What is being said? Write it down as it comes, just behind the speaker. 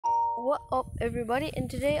What up, everybody? And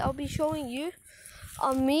today I'll be showing you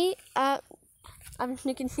me at,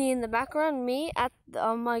 you can see in the background, me at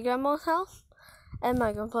my grandma's house and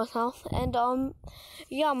my grandpa's house. And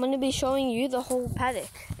yeah, I'm gonna be showing you the whole paddock.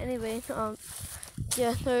 Anyway,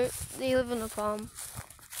 yeah, so they live on a farm.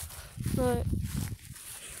 So,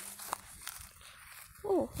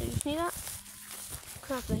 oh, did you see that?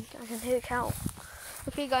 I think I can hear a cow.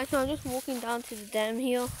 Okay, guys, so I'm just walking down to the dam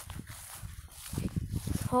here.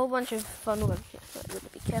 Whole bunch of funnel webs here, so I gotta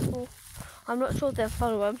be careful. I'm not sure if they're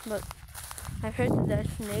funnel webs, but I've heard that there's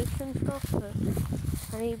snakes and stuff, so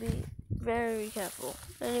I need to be very careful.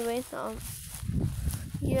 Anyways,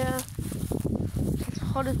 yeah, it's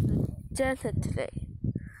hot as the desert today.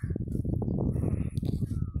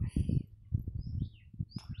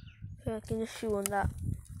 So I can just chew on that.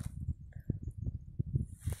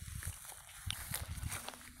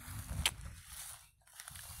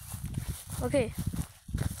 Okay.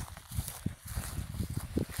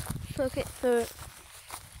 So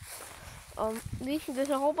there's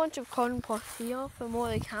a whole bunch of cotton pots here for more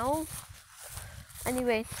of the cows.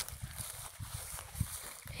 Anyway,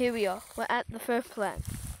 here we are. We're at the first plant.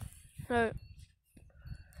 So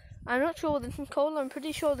I'm not sure what this is called. I'm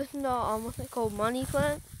pretty sure this is what's it called, money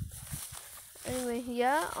plant. Anyway,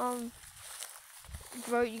 yeah,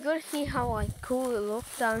 bro, you gotta see how like cool it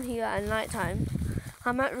looks down here at night time.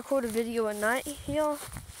 I might record a video at night here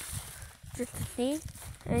just to see.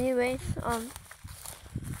 Anyways,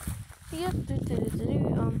 yeah,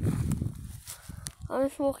 I'm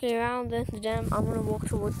just walking around the dam. I'm gonna walk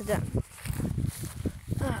towards the dam.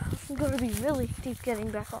 It's gonna be really steep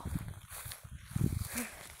getting back off.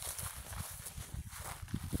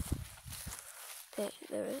 Okay,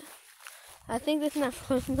 there it is. I think this is not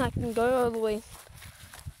close I can go all the way.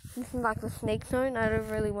 This is like the snake zone. I don't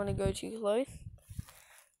really want to go too close.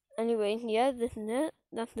 Anyway, yeah, this is it.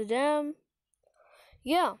 That's the dam.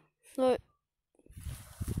 Yeah, so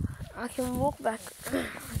I can walk back.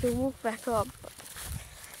 I can walk back up.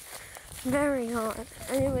 Very hard.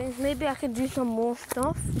 Anyways, maybe I can do some more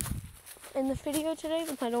stuff in the video today,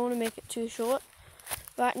 but I don't want to make it too short.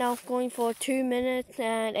 Right now, it's going for 2 minutes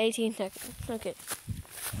and 18 seconds. Okay.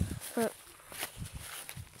 So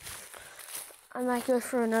I might go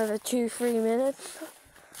for another 2-3 minutes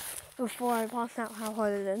before I pass out how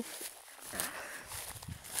hard it is.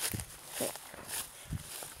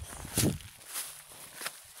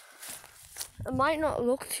 It might not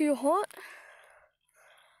look too hot,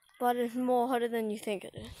 but it's more hotter than you think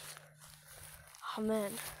it is. Oh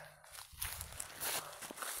man.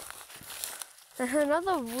 There's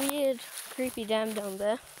another weird, creepy dam down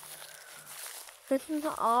there. This is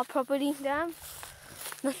our property dam.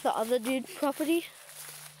 That's the other dude's property.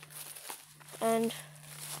 And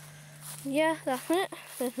yeah, that's it.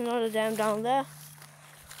 There's another dam down there.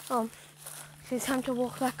 It's time to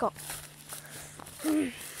walk back up.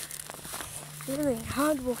 Really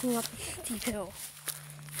hard walking up a steep hill.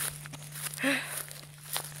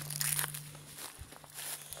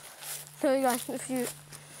 So guys,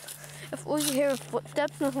 if all you hear is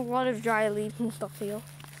footsteps, there's a lot of dry leaves and stuff here.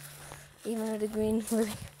 Even with the green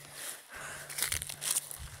living.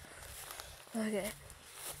 Okay.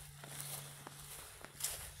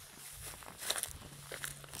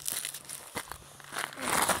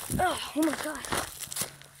 Oh my god.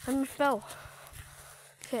 I almost fell.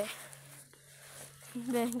 Okay.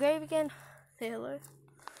 Then grave again. Say hello.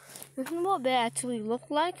 This is what Bear actually looked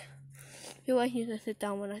like. He always used to sit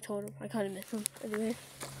down when I told him. I kind of miss him. Anyway.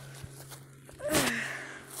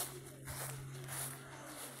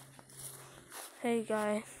 Hey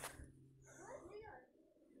guys.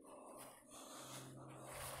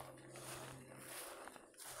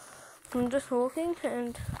 I'm just walking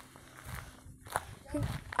and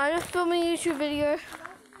I'm just filming a YouTube video.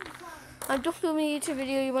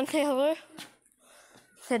 You want to say hello?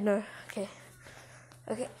 Said no. Okay.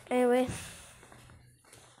 Okay. Anyway.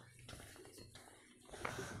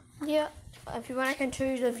 Yeah. If you want, I can show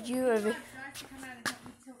you the view of it.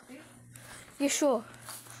 Yeah, sure.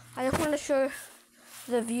 I just want to show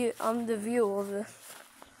the view. The view of the.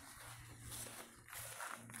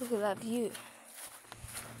 Look at that view.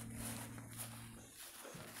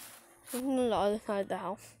 This is on the other side of the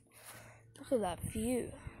house. Look at that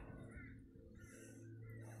view.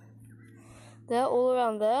 They're all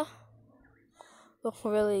around there. Looks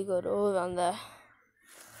really good all around there.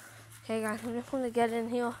 Okay guys, I just want to get in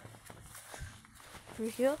here.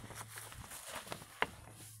 Through here.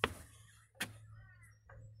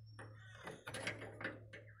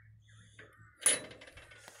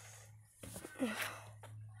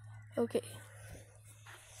 Okay.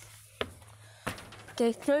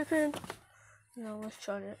 Gate's open. Now let's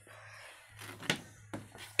try it.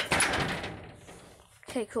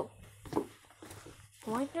 Okay, cool.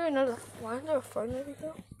 Why is there a phone over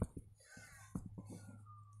here?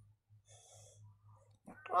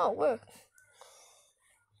 Oh, look.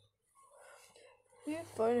 Your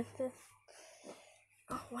phone is there.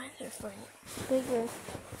 Oh, why is there a phone? Bigger.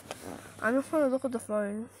 I'm just gonna look at the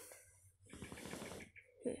phone.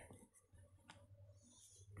 Here.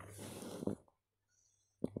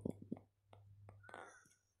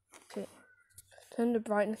 Okay. Turn the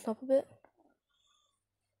brightness up a bit.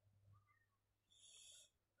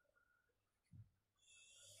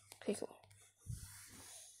 Okay, cool.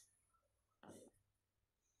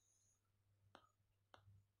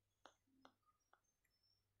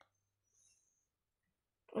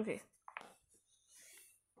 Okay.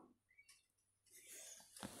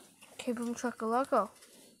 Okay, boom chakalaka.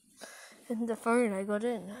 And the phone I got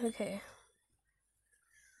in. Okay.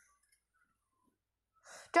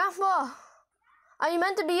 Jasper! Are you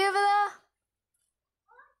meant to be over there?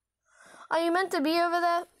 Are you meant to be over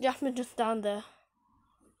there? Jasper's just down there.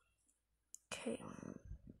 Okay.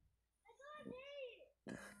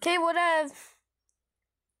 Okay, whatever.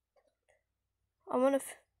 I wanna.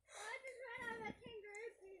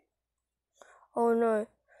 Oh no.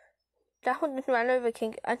 Jasper just ran over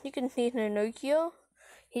King. As you can see in the Nokia,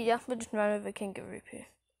 Jasper just ran over Kangaroo Poo.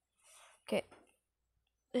 Okay.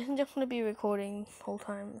 This is just gonna be recording the whole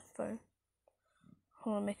time with the phone. I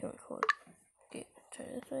wanna make it record. Okay, try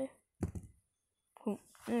this way.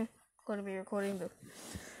 Gonna be recording though.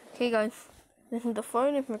 Okay guys, this is the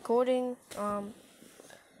phone, it's recording.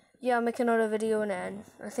 Yeah, I'm making another video and then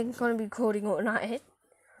I think it's gonna be recording all night.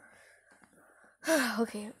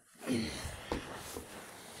 Okay.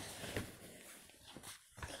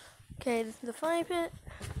 Okay, this is the fire pit.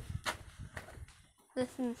 This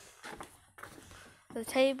is the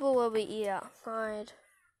table where we eat outside.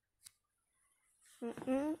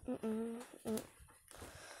 Okay,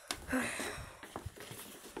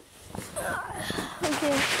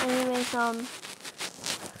 anyways,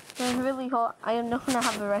 it's really hot. I am not gonna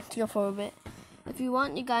have a rest here for a bit. If you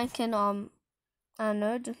want, you guys can, I don't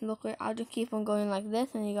know, just look at, I'll just keep on going like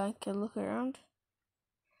this and you guys can look around.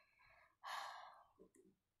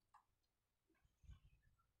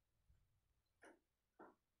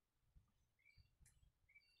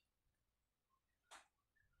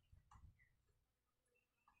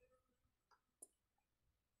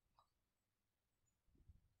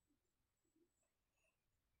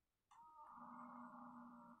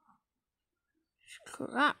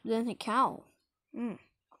 Crap, there's a cow.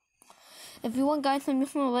 If you want, guys, I'm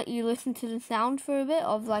just gonna let you listen to the sound for a bit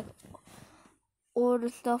of like all the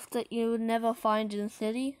stuff that you would never find in the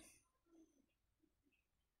city.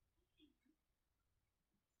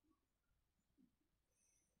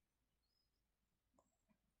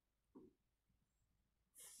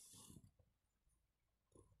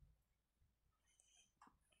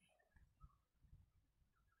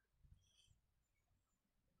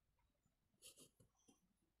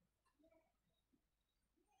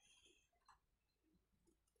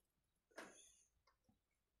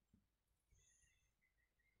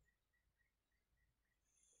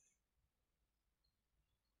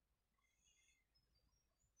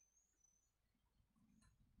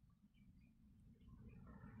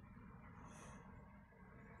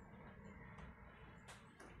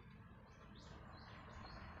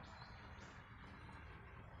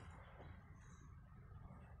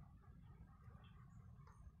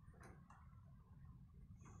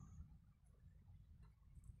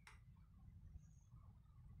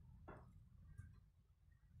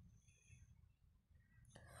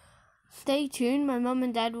 Stay tuned, my mum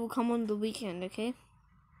and dad will come on the weekend, okay?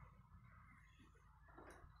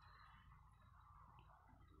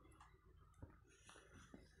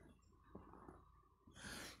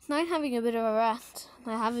 It's nice having a bit of a rest.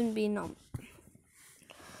 I haven't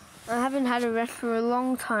had a rest for a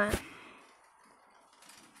long time.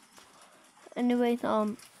 Anyways,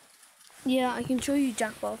 yeah, I can show you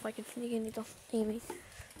Jack Ball if I can sneak in. He doesn't see me.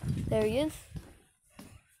 There he is.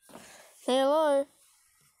 Say hello.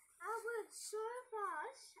 I went so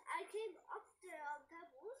fast, I came up there on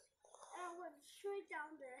pebbles, and I went straight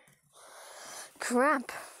down there.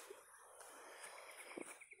 Crap.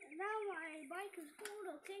 And now my bike is full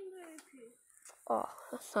of Kangaroo Poo. Oh,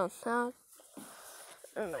 that sounds sad.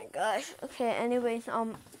 Oh my gosh. Okay, anyways,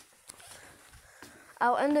 I'll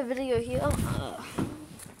end the video here.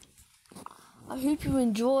 I hope you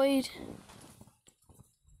enjoyed.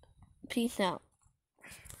 Peace out.